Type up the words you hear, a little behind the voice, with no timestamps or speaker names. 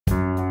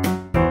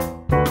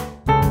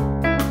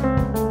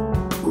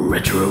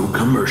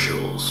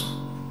commercials.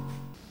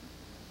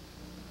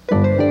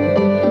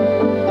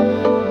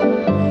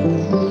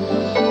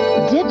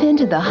 Dip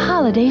into the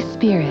holiday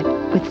spirit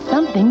with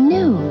something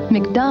new.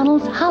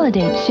 McDonald's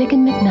Holiday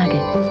Chicken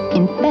McNuggets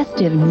in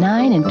festive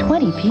 9 and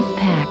 20-piece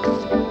packs.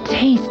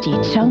 Tasty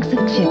chunks of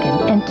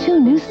chicken and 2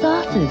 new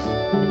sauces.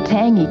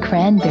 Tangy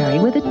cranberry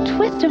with a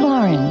twist of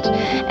orange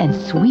and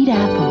sweet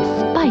apple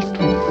spiced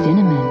with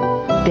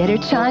cinnamon. Better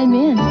chime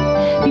in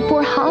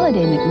before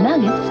holiday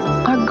McNuggets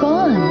are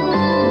gone.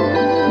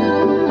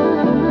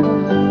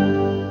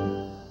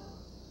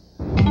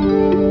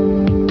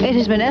 It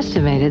has been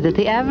estimated that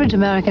the average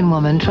American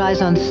woman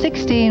tries on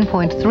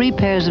 16.3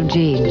 pairs of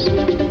jeans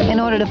in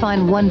order to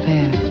find one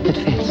pair that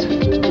fits.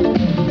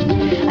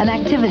 An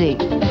activity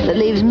that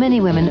leaves many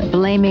women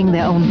blaming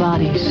their own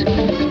bodies.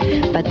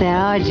 But there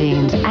are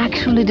jeans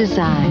actually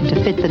designed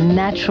to fit the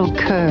natural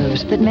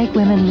curves that make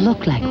women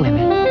look like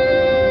women.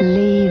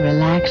 Lee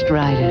Relaxed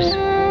Riders.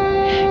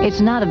 It's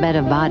not a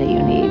better body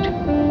you need.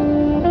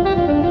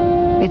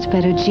 It's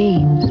better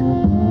jeans.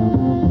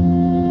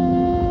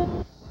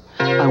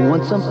 I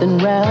want something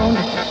round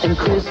and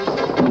crisp,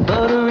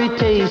 buttery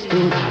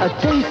tasting, a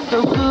taste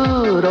so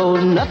good, oh,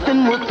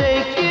 nothing will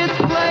take its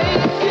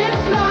place.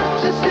 It's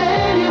not just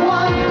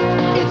anyone,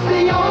 it's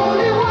the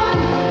only one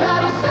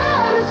that'll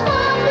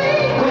satisfy me.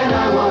 When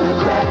I want a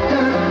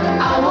cracker,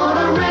 I want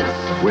a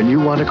Ritz. When you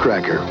want a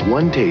cracker,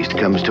 one taste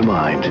comes to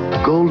mind.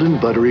 Golden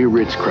buttery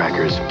Ritz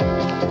crackers.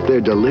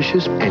 They're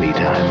delicious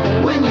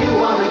anytime. When you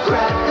want a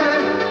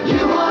cracker,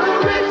 you want a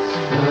Ritz.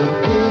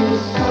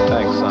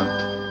 Thanks, son.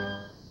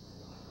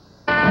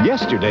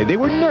 Yesterday they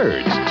were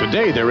nerds.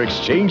 Today they're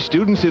exchange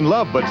students in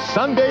love, but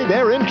Sunday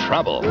they're in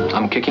trouble.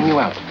 I'm kicking you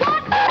out.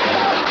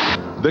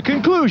 The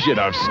conclusion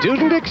of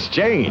Student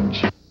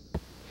Exchange.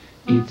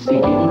 It's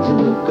beginning to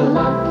look a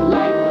lot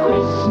like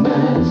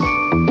Christmas.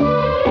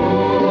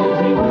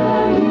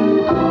 Everywhere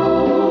you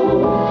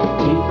go,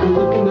 take a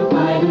look in the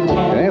 5 and 10.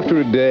 After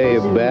a day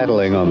of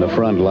battling on the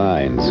front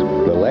lines,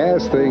 the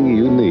last thing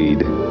you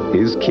need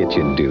is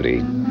kitchen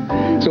duty.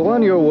 So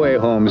on your way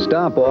home,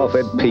 stop off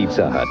at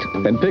Pizza Hut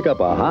and pick up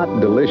a hot,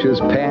 delicious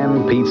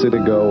pan pizza to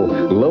go,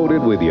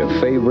 loaded with your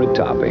favorite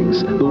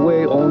toppings, the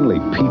way only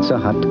Pizza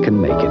Hut can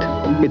make it.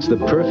 It's the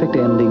perfect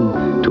ending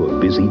to a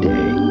busy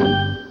day.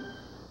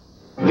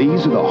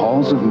 These are the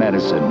halls of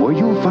medicine where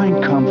you'll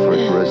find comfort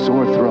for a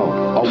sore throat,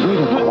 a way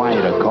to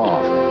quiet a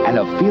cough, and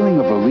a feeling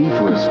of relief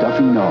for a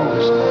stuffy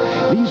nose.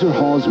 These are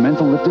Hall's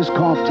Mental Lifters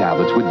cough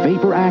tablets with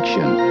vapor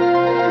action.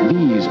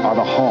 These are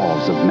the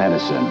halls of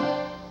medicine.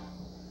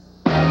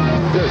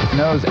 Dirt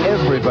knows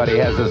everybody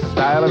has a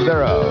style of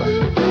their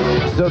own.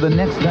 So the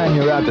next time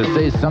you're out to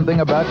say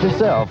something about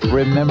yourself,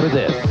 remember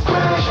this. And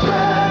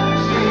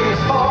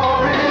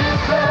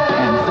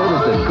so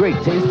does the great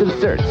taste of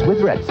Certs with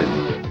Retsin.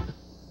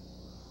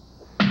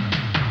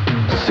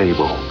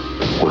 Sable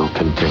will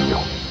continue.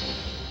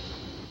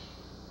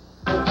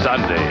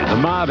 Sunday, the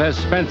mob has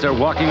Spencer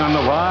walking on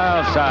the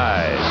wild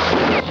side.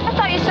 I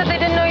thought you said they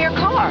didn't know your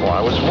car. Well,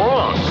 I was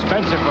wrong.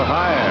 Spencer for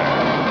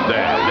hire.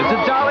 Then it's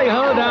a Dolly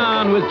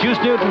hoedown with Juice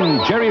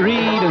Newton, Jerry Reed,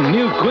 and the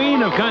new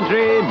queen of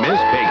country,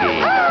 Miss Piggy.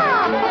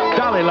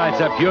 Dolly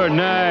lights up your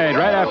night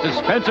right after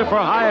Spencer for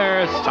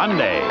Hire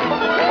Sunday.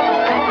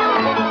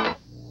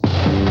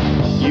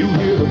 You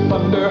hear the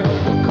thunder,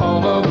 the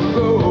call of the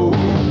road.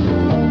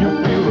 You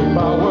feel the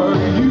power,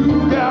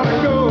 you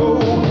gotta go.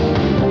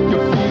 You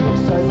feel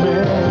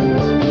excitement,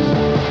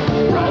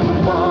 ride the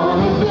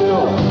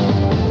Bonneville.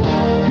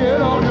 Get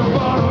on your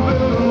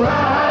Bonneville and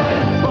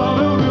ride,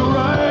 Bonneville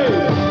ride.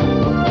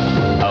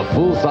 A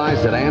full-size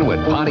sedan with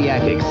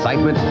Pontiac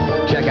excitement?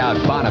 Check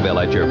out Bonneville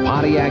at your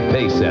Pontiac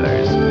Base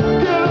Centers. Get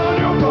on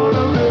your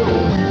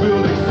Bonneville, we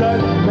build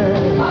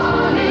excitement.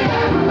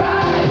 Pontiac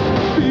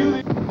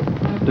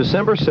ride.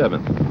 December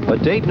 7th, a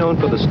date known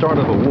for the start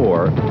of a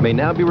war, may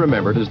now be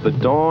remembered as the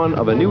dawn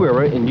of a new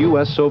era in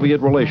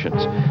U.S.-Soviet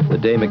relations, the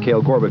day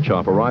Mikhail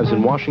Gorbachev arrives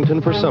in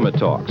Washington for summit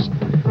talks.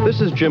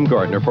 This is Jim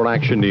Gardner for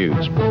Action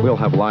News. We'll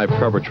have live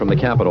coverage from the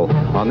Capitol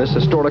on this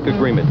historic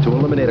agreement to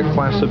eliminate a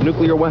class of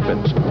nuclear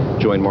weapons.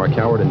 Join Mark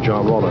Howard and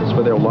John Rollins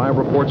for their live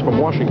reports from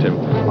Washington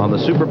on the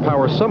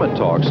Superpower Summit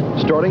talks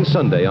starting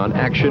Sunday on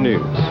Action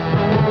News.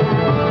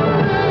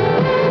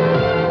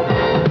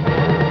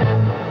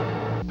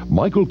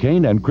 Michael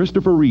Caine and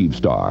Christopher Reeve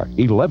star,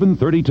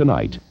 11:30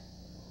 tonight.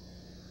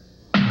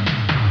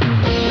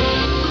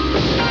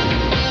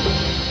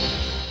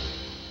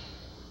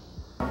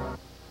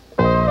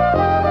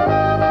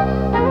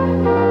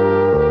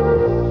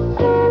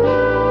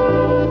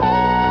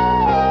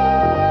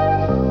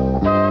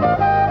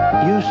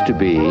 Used to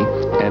be,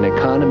 an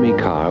economy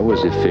car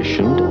was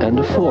efficient and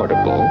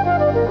affordable,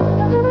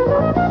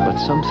 but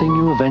something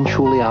you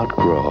eventually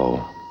outgrow.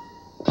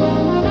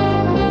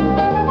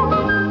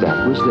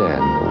 That was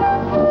then.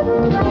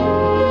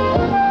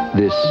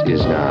 This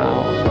is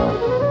now.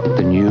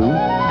 The new,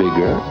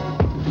 bigger,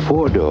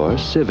 four-door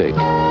Civic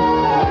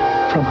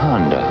from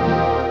Honda.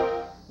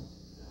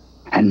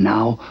 And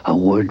now, a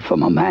word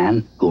from a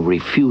man who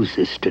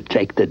refuses to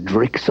take the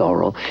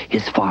Drixoral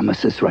his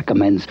pharmacist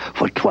recommends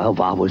for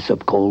 12 hours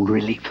of cold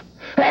relief.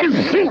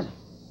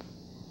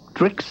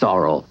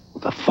 Drixoral,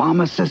 the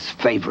pharmacist's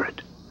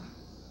favorite.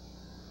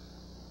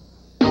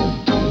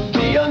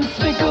 The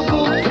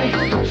unthinkable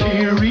taste of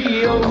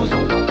Cheerios.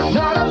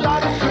 Not a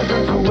lot of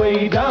sugar to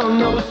weigh down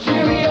those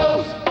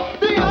Cheerios.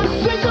 The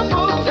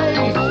unthinkable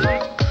taste.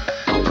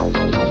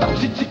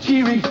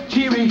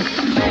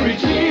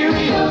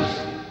 Cheerios.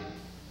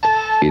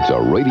 It's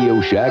a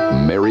Radio Shack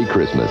Merry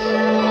Christmas.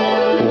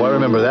 Oh, I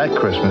remember that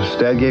Christmas.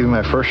 Dad gave me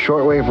my first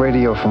shortwave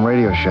radio from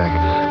Radio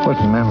Shack.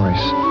 What memories.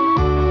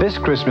 This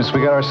Christmas, we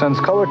got our son's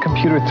Color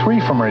Computer 3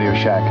 from Radio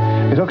Shack.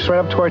 It hooks right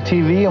up to our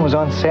TV and was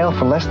on sale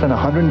for less than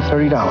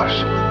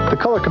 $130. The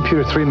Color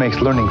Computer 3 makes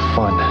learning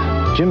fun.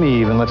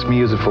 Jimmy even lets me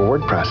use it for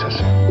word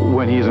processing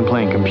when he isn't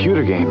playing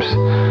computer games.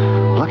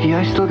 Lucky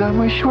I still got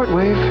my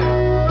shortwave.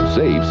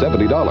 Save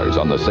 $70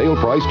 on the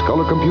sale-priced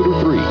Color Computer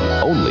 3,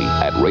 only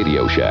at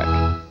Radio Shack.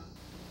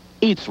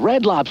 It's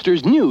Red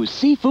Lobster's new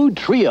Seafood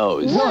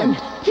Trios. 1,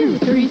 2,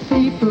 3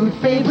 seafood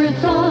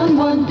favorites on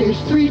one dish.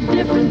 3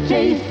 different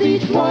tastes,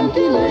 each one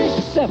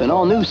delish. 7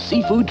 all-new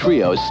Seafood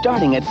Trios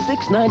starting at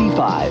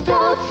 $6.95.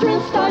 Stout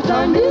shrimp starts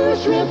our new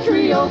shrimp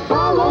trio,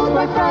 followed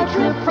by fried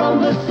shrimp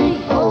from the sea.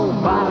 Oh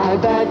my,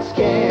 that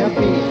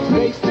scampi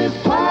makes this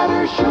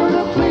platter sure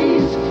to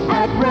please.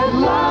 At Red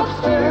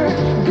Lobster,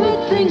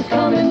 good things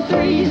come in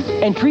threes.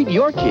 And treat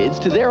your kids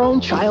to their own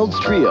child's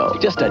trio,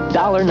 just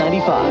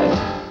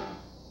 $1.95.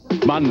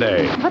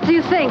 Monday. What do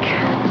you think?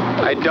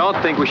 I don't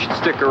think we should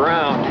stick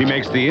around. He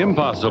makes the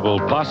impossible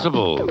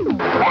possible.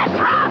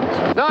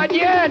 Not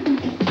yet!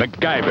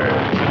 MacGyver.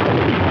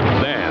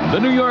 Then the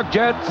New York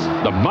Jets,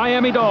 the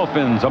Miami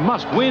Dolphins, a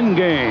must-win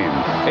game.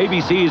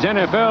 ABC's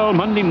NFL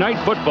Monday Night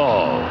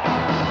Football.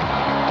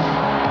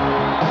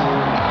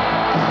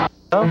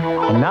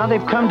 And now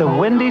they've come to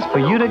Wendy's for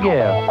you to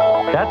give.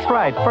 That's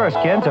right,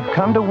 Furskins have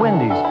come to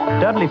Wendy's.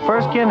 Dudley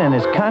Furskin and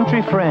his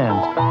country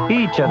friends,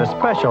 each at a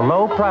special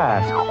low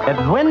price. At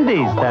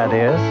Wendy's, that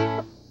is.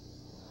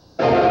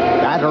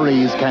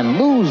 Batteries can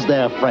lose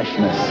their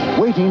freshness,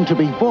 waiting to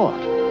be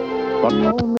bought. But